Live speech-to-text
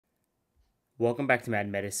Welcome back to Mad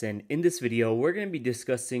Medicine. In this video, we're going to be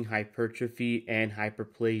discussing hypertrophy and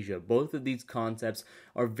hyperplasia. Both of these concepts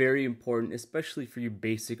are very important, especially for your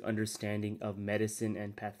basic understanding of medicine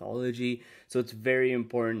and pathology. So it's very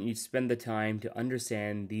important you spend the time to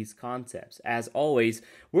understand these concepts. As always,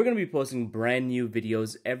 we're going to be posting brand new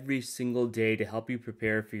videos every single day to help you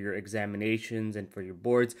prepare for your examinations and for your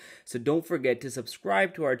boards. So don't forget to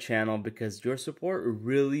subscribe to our channel because your support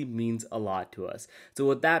really means a lot to us. So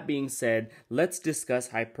with that being said, let's discuss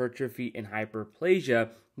hypertrophy and hyperplasia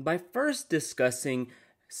by first discussing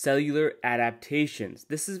cellular adaptations.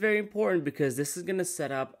 This is very important because this is going to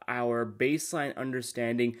set up our baseline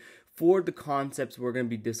understanding for the concepts we're going to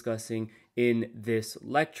be discussing in this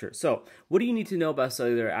lecture. So, what do you need to know about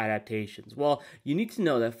cellular adaptations? Well, you need to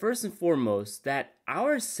know that first and foremost that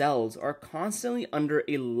our cells are constantly under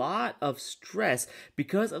a lot of stress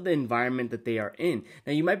because of the environment that they are in.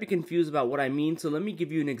 Now, you might be confused about what I mean, so let me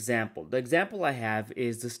give you an example. The example I have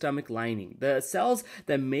is the stomach lining. The cells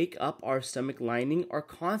that make up our stomach lining are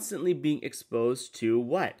constantly being exposed to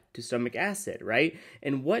what? To stomach acid, right?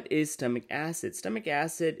 And what is stomach acid? Stomach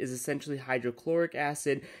acid is essentially hydrochloric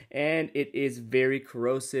acid, and it is very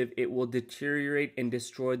corrosive. It will deteriorate and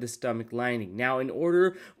destroy the stomach lining. Now, in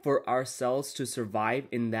order for our cells to survive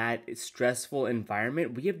in that stressful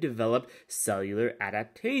environment, we have developed cellular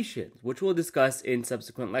adaptations, which we'll discuss in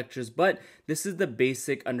subsequent lectures, but this is the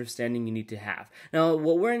basic understanding you need to have. Now,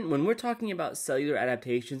 when we're talking about cellular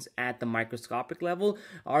adaptations at the microscopic level,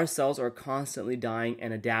 our cells are constantly dying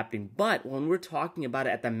and adapting, but when we're talking about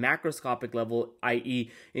it at the macroscopic level,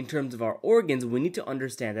 i.e. in terms of our organs, we need to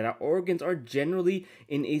understand that our organs are generally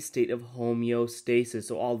in a state of homeostasis.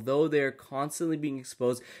 So although they're constantly being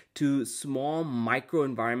exposed to small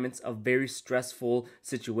microenvironments of very stressful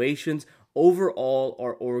situations, overall,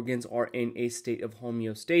 our organs are in a state of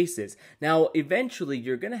homeostasis. Now, eventually,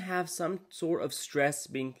 you're going to have some sort of stress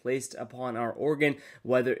being placed upon our organ,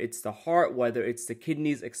 whether it's the heart, whether it's the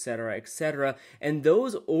kidneys, etc., etc., and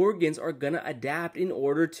those organs are going to adapt in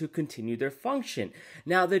order to continue their function.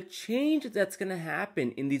 Now, the change that's going to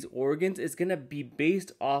happen in these organs is going to be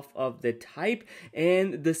based off of the type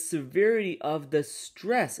and the severity of the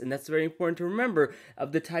stress, and that's very important to remember,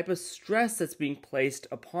 of the type of stress that's being placed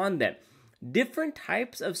upon them. Different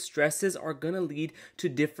types of stresses are going to lead to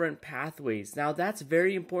different pathways. Now, that's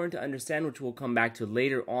very important to understand, which we'll come back to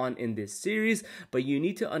later on in this series, but you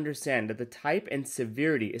need to understand that the type and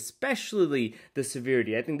severity, especially the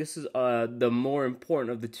severity, I think this is the more important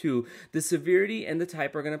of the two, the severity and the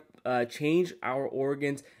type are going to change our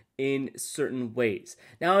organs in certain ways.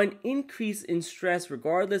 Now, an increase in stress,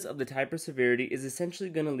 regardless of the type or severity, is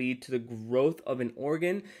essentially going to lead to the growth of an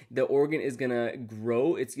organ. The organ is going to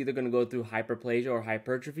grow. It's either going to go through hyperplasia or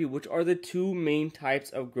hypertrophy, which are the two main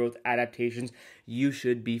types of growth adaptations you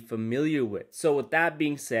should be familiar with. So with that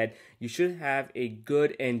being said, you should have a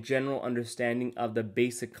good and general understanding of the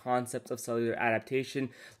basic concepts of cellular adaptation.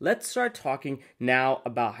 Let's start talking now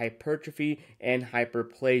about hypertrophy and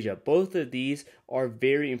hyperplasia. Both of these are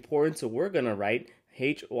very important, so we're going to write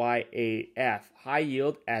HYAF, high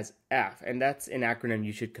yield, as F, and that's an acronym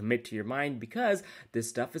you should commit to your mind because this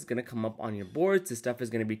stuff is going to come up on your boards, this stuff is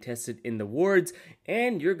going to be tested in the wards,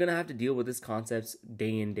 and you're going to have to deal with these concepts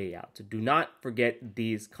day in, day out. So do not forget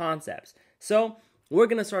these concepts. So we're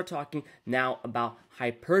going to start talking now about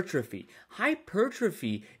hypertrophy.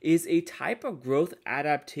 Hypertrophy is a type of growth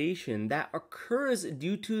adaptation that occurs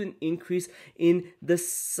due to an increase in the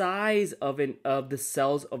size of the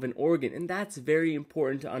cells of an organ. And that's very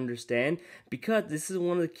important to understand because this is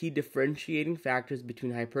one of the key differentiating factors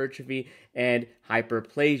between hypertrophy and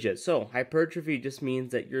hyperplasia. So hypertrophy just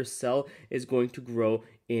means that your cell is going to grow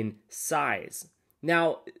in size.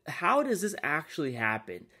 Now, how does this actually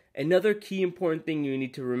happen? Another key important thing you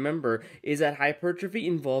need to remember is that hypertrophy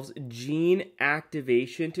involves gene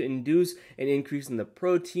activation to induce an increase in the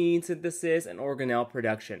protein synthesis and organelle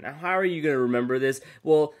production. Now, how are you going to remember this?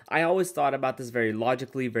 Well, I always thought about this very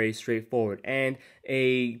logically, very straightforward. And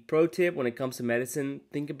a pro tip when it comes to medicine,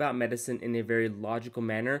 think about medicine in a very logical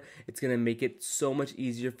manner. It's going to make it so much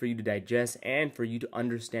easier for you to digest and for you to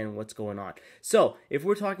understand what's going on. So, if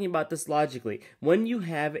we're talking about this logically, when you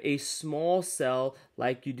have a small cell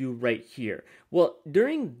like you do right here, well,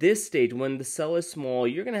 during this stage, when the cell is small,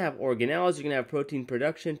 you're going to have organelles, you're going to have protein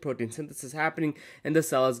production, protein synthesis happening, and the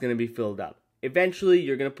cell is going to be filled up. Eventually,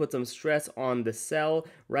 you're going to put some stress on the cell,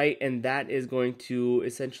 right? And that is going to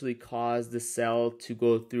essentially cause the cell to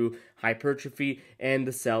go through hypertrophy, and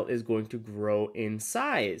the cell is going to grow in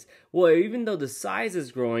size. Well, even though the size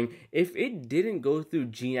is growing, if it didn't go through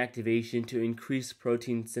gene activation to increase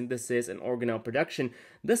protein synthesis and organelle production,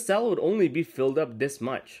 the cell would only be filled up this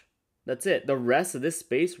much. That's it. The rest of this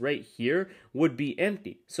space right here would be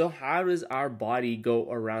empty. So how does our body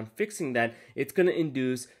go around fixing that? It's going to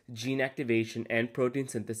induce gene activation and protein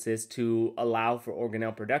synthesis to allow for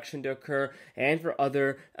organelle production to occur and for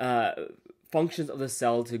other functions of the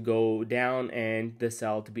cell to go down and the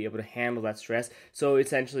cell to be able to handle that stress. So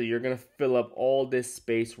essentially you're going to fill up all this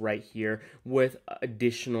space right here with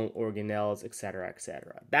additional organelles, etc.,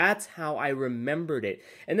 etc. That's how I remembered it.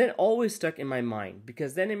 And then always stuck in my mind,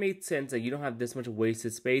 because then it made sense that you don't have this much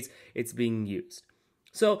wasted space, it's being used.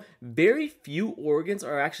 So very few organs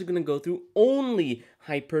are actually going to go through only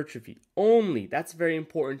hypertrophy. Only. That's very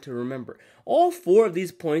important to remember. All 4 of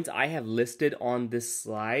these points I have listed on this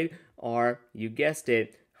slide are, you guessed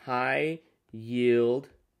it, high yield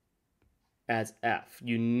as F.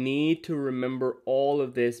 You need to remember all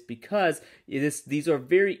of this because these are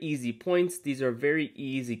very easy points. These are very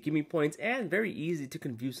easy gimme points and very easy to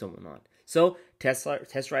confuse someone on. So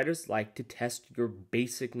test writers like to test your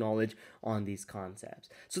basic knowledge on these concepts.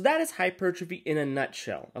 So that is hypertrophy in a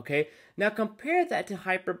nutshell, okay? Now compare that to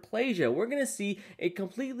hyperplasia. We're going to see a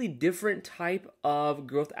completely different type of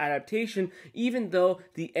growth adaptation, even though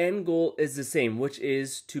the end goal is the same, which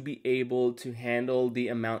is to be able to handle the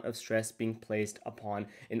amount of stress being placed upon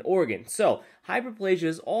an organ. So hyperplasia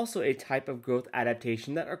is also a type of growth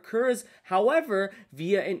adaptation that occurs, however,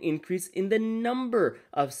 via an increase in the number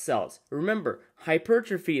of cells. Remember,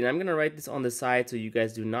 hypertrophy, and I'm going to write this on the side so you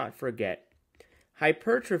guys do not forget,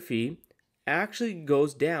 hypertrophy actually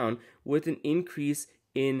goes down with an increase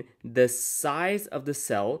in the size of the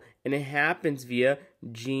cell, and it happens via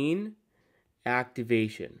gene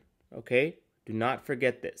activation. Okay? Do not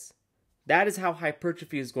forget this. That is how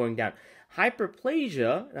hypertrophy is going down.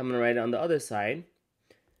 Hyperplasia, I'm going to write it on the other side,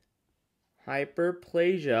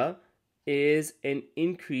 hyperplasia is an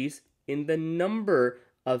increase in the number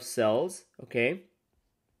of cells, okay?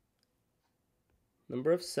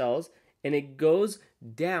 Number of cells, and it goes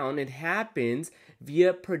down, it happens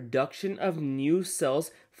via production of new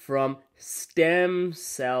cells from stem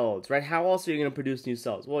cells, right? How else are you going to produce new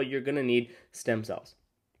cells? Well, you're going to need stem cells.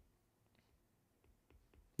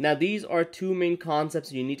 Now, these are 2 main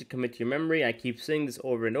concepts you need to commit to your memory. I keep saying this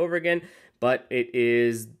over and over again, but it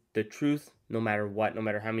is the truth no matter what, no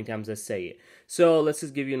matter how many times I say it. So let's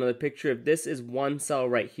just give you another picture. If this is one cell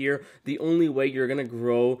right here, the only way you're going to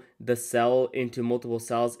grow the cell into multiple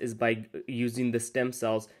cells is by using the stem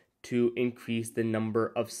cells to increase the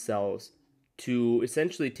number of cells to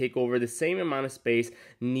essentially take over the same amount of space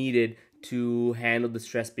needed to handle the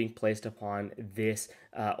stress being placed upon this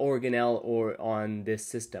organelle or on this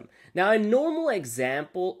system. Now, a normal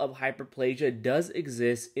example of hyperplasia does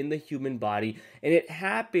exist in the human body, and it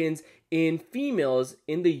happens in females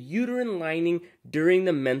in the uterine lining during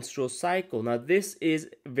the menstrual cycle. Now, this is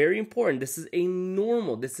very important. This is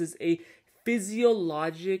a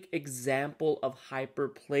physiologic example of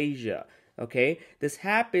hyperplasia. Okay, this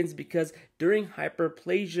happens because during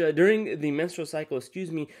the menstrual cycle,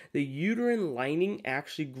 the uterine lining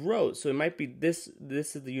actually grows. So it might be this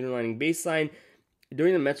is the uterine lining baseline.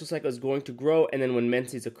 During the menstrual cycle, it's going to grow, and then when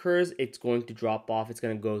menses occurs, it's going to drop off. It's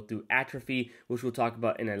going to go through atrophy, which we'll talk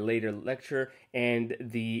about in a later lecture, and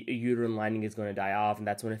the uterine lining is going to die off, and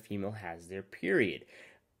that's when a female has their period.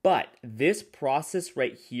 But this process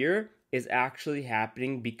right here is actually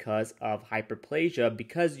happening because of hyperplasia,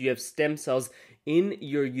 because you have stem cells in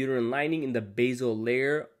your uterine lining in the basal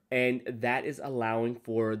layer, and that is allowing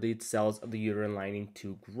for the cells of the uterine lining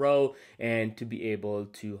to grow and to be able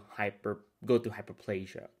to go through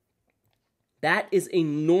hyperplasia. That is a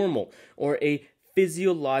normal or a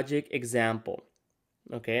physiologic example.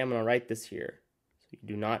 Okay, I'm going to write this here so you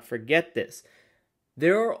do not forget this.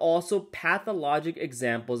 There are also pathologic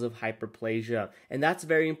examples of hyperplasia, and that's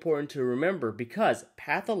very important to remember because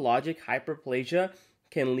pathologic hyperplasia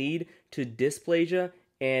can lead to dysplasia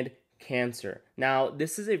and cancer. Now,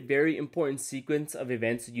 this is a very important sequence of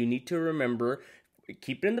events you need to remember.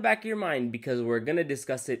 Keep it in the back of your mind because we're going to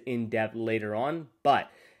discuss it in depth later on, but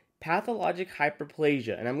pathologic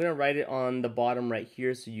hyperplasia, and I'm going to write it on the bottom right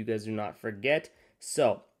here so you guys do not forget.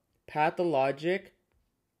 So, pathologic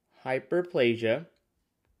hyperplasia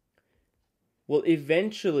will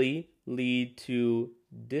eventually lead to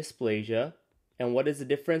dysplasia. And what is the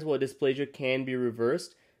difference? Well, dysplasia can be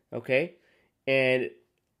reversed, okay? And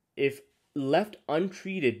if left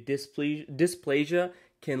untreated, dysplasia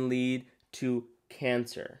can lead to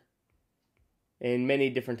cancer and many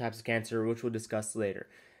different types of cancer, which we'll discuss later.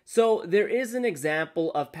 So there is an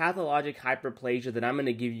example of pathologic hyperplasia that I'm going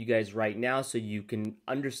to give you guys right now so you can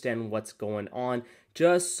understand what's going on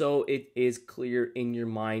just so it is clear in your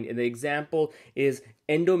mind. And the example is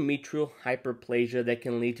endometrial hyperplasia that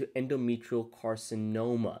can lead to endometrial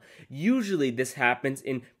carcinoma. Usually this happens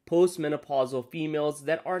in postmenopausal females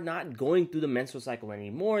that are not going through the menstrual cycle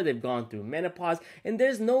anymore. They've gone through menopause, and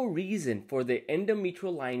there's no reason for the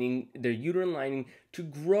endometrial lining, their uterine lining, to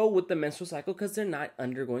grow with the menstrual cycle because they're not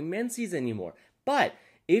undergoing menses anymore. But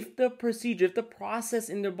if the procedure, if the process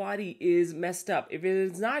in their body is messed up, if it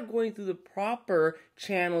is not going through the proper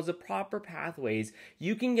channels, the proper pathways,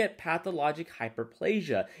 you can get pathologic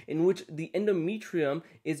hyperplasia, in which the endometrium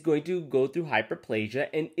is going to go through hyperplasia,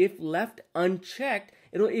 and if left unchecked,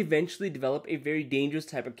 it'll eventually develop a very dangerous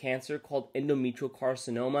type of cancer called endometrial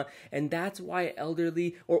carcinoma, and that's why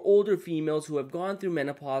elderly or older females who have gone through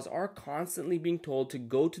menopause are constantly being told to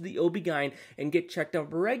go to the OB-GYN and get checked up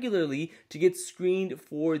regularly to get screened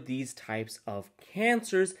for these types of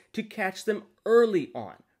cancers to catch them early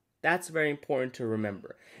on. That's very important to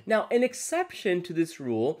remember. Now, an exception to this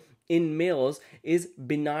rule in males is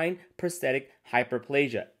benign prostatic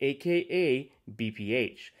hyperplasia, aka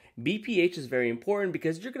BPH. BPH is very important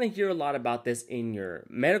because you're going to hear a lot about this in your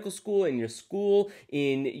medical school, in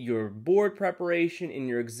your board preparation, in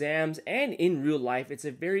your exams, and in real life. It's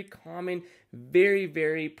a very common, very,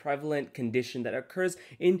 very prevalent condition that occurs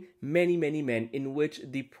in many, many men, in which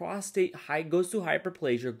the prostate goes through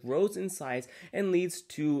hyperplasia, grows in size, and leads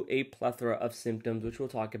to a plethora of symptoms, which we'll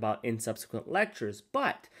talk about in subsequent lectures.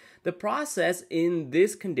 But the process in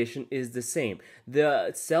this condition is the same.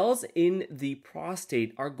 The cells in the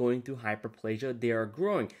prostate are going through hyperplasia. They are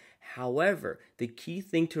growing. However, the key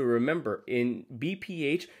thing to remember in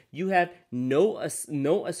BPH, you have no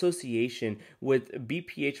association with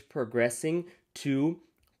BPH progressing to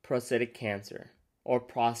prostatic cancer or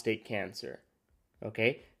prostate cancer.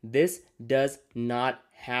 Okay? This does not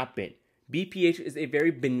happen. BPH is a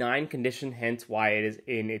very benign condition, hence why it is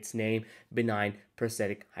in its name, benign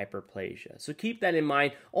prostatic hyperplasia. So keep that in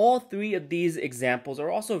mind. All three of these examples are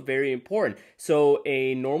also very important. So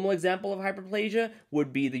a normal example of hyperplasia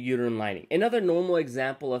would be the uterine lining. Another normal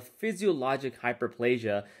example of physiologic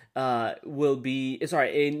hyperplasia an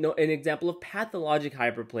example of pathologic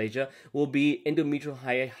hyperplasia will be endometrial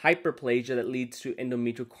hyperplasia that leads to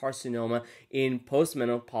endometrial carcinoma in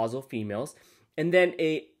postmenopausal females. And then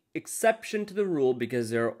a exception to the rule, because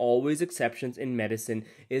there are always exceptions in medicine,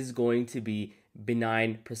 is going to be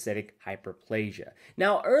benign prostatic hyperplasia.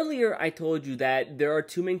 Now, earlier I told you that there are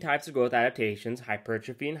two main types of growth adaptations,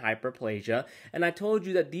 hypertrophy and hyperplasia, and I told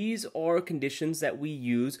you that these are conditions that we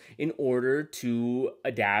use in order to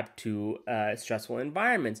adapt to stressful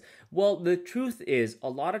environments. Well, the truth is, a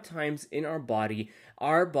lot of times in our body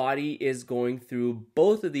is going through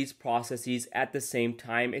both of these processes at the same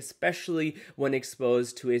time, especially when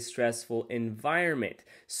exposed to a stressful environment.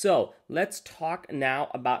 So let's talk now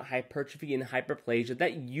about hypertrophy and hyperplasia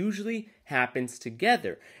that usually happens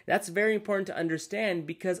together. That's very important to understand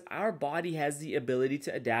because our body has the ability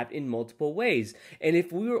to adapt in multiple ways. And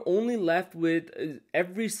if we were only left with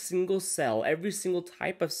every single cell, every single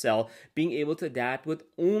type of cell being able to adapt with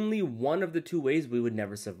only one of the two ways, we would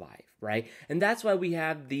never survive, right? And that's why we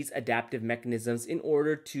have these adaptive mechanisms in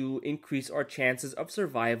order to increase our chances of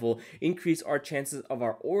survival, increase our chances of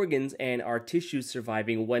our organs and our tissues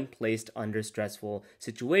surviving when placed under stressful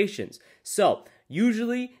situations. So,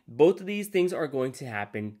 usually, both of these things are going to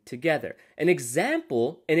happen together. An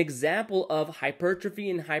example of hypertrophy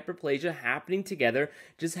and hyperplasia happening together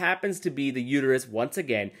just happens to be the uterus once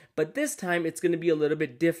again, but this time it's going to be a little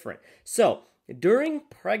bit different. So, during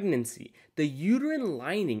pregnancy, the uterine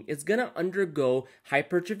lining is going to undergo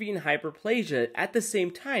hypertrophy and hyperplasia at the same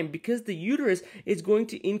time because the uterus is going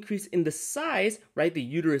to increase in the size, right? The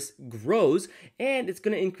uterus grows, and it's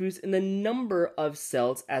going to increase in the number of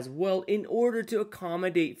cells as well in order to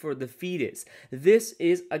accommodate for the fetus. This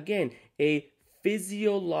is, again, a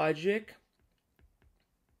physiologic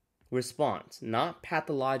response, not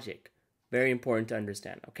pathologic. Very important to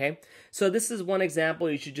understand, okay? So this is one example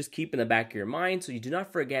you should just keep in the back of your mind so you do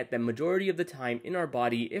not forget that majority of the time in our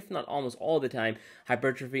body, if not almost all the time,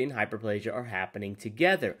 hypertrophy and hyperplasia are happening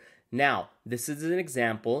together. Now, this is an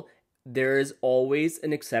example. There is always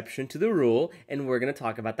an exception to the rule, and we're going to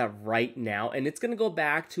talk about that right now. And it's going to go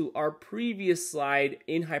back to our previous slide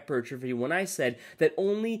in hypertrophy when I said that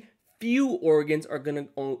only few organs are going to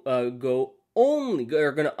undergo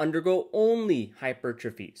only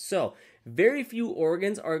hypertrophy. So, very few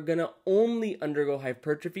organs are going to only undergo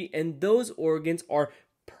hypertrophy, and those organs are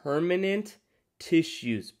permanent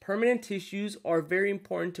tissues. Permanent tissues are very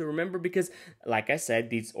important to remember because, like I said,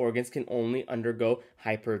 these organs can only undergo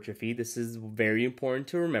hypertrophy. This is very important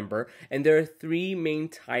to remember. And there are three main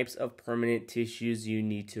types of permanent tissues you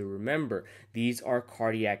need to remember. These are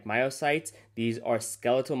cardiac myocytes, these are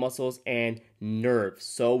skeletal muscles, and nerves.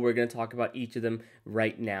 So we're going to talk about each of them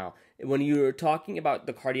right now. When you're talking about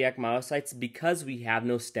the cardiac myocytes, because we have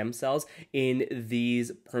no stem cells in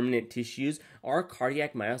these permanent tissues, our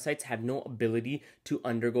cardiac myocytes have no ability to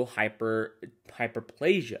undergo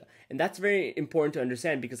hyperplasia. And that's very important to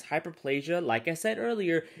understand because hyperplasia, like I said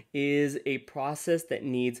earlier, is a process that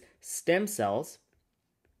needs stem cells.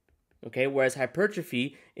 Okay, whereas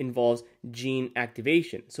hypertrophy involves gene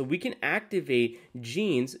activation. So we can activate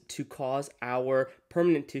genes to cause our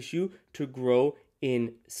permanent tissue to grow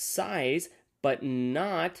in size, but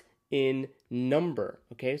not in number.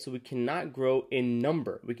 Okay, so we cannot grow in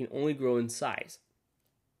number. We can only grow in size.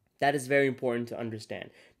 That is very important to understand.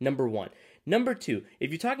 Number one. Number two, if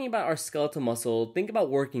you're talking about our skeletal muscle, think about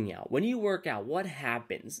working out. When you work out, what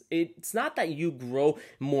happens? It's not that you grow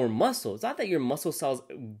more muscle. It's not that your muscle cells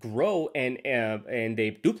grow and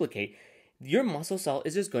they duplicate. Your muscle cell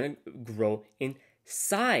is just going to grow in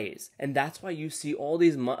size. And that's why you see all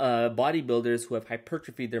these bodybuilders who have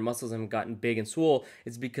hypertrophied their muscles and gotten big and swole.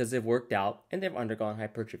 It's because they've worked out and they've undergone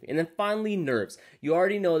hypertrophy. And then finally, nerves. You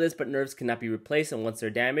already know this, but nerves cannot be replaced, and once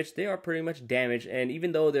they're damaged, they are pretty much damaged. And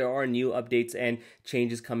even though there are new updates and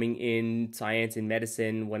changes coming in science and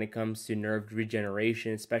medicine when it comes to nerve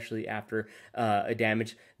regeneration, especially after a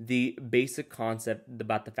damage, the basic concept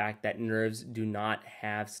about the fact that nerves do not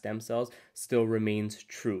have stem cells still remains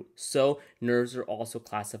true. So nerves are also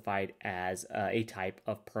classified as a type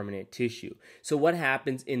of permanent tissue. So what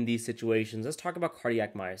happens in these situations? Let's talk about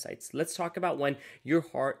cardiac myocytes. Let's talk about when your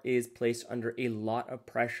heart is placed under a lot of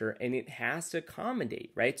pressure and it has to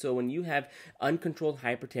accommodate, right? So when you have uncontrolled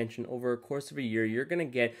hypertension over a course of a year, you're going to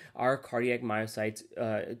get our cardiac myocytes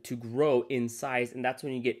to grow in size, and that's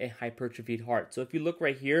when you get a hypertrophied heart. So if you look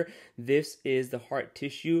right here, this is the heart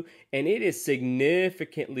tissue, and it is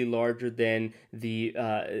significantly larger than the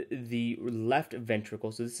left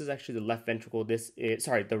ventricle. So this is actually the left ventricle. This is,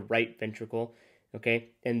 sorry, the right ventricle. Okay,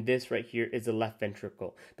 and this right here is the left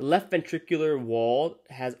ventricle. The left ventricular wall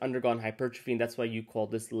has undergone hypertrophy, and that's why you call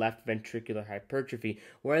this left ventricular hypertrophy,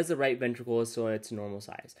 whereas the right ventricle is still at its normal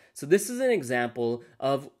size. So this is an example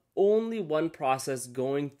of only one process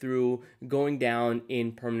going down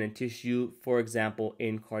in permanent tissue. For example,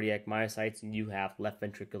 in cardiac myocytes, you have left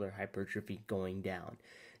ventricular hypertrophy going down.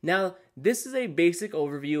 Now, this is a basic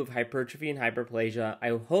overview of hypertrophy and hyperplasia.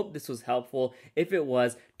 I hope this was helpful. If it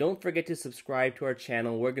was, don't forget to subscribe to our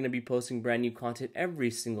channel. We're going to be posting brand new content every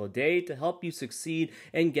single day to help you succeed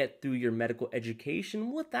and get through your medical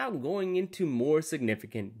education without going into more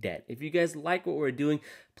significant debt. If you guys like what we're doing,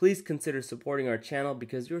 please consider supporting our channel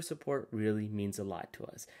because your support really means a lot to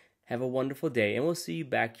us. Have a wonderful day, and we'll see you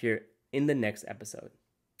back here in the next episode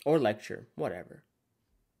or lecture, whatever.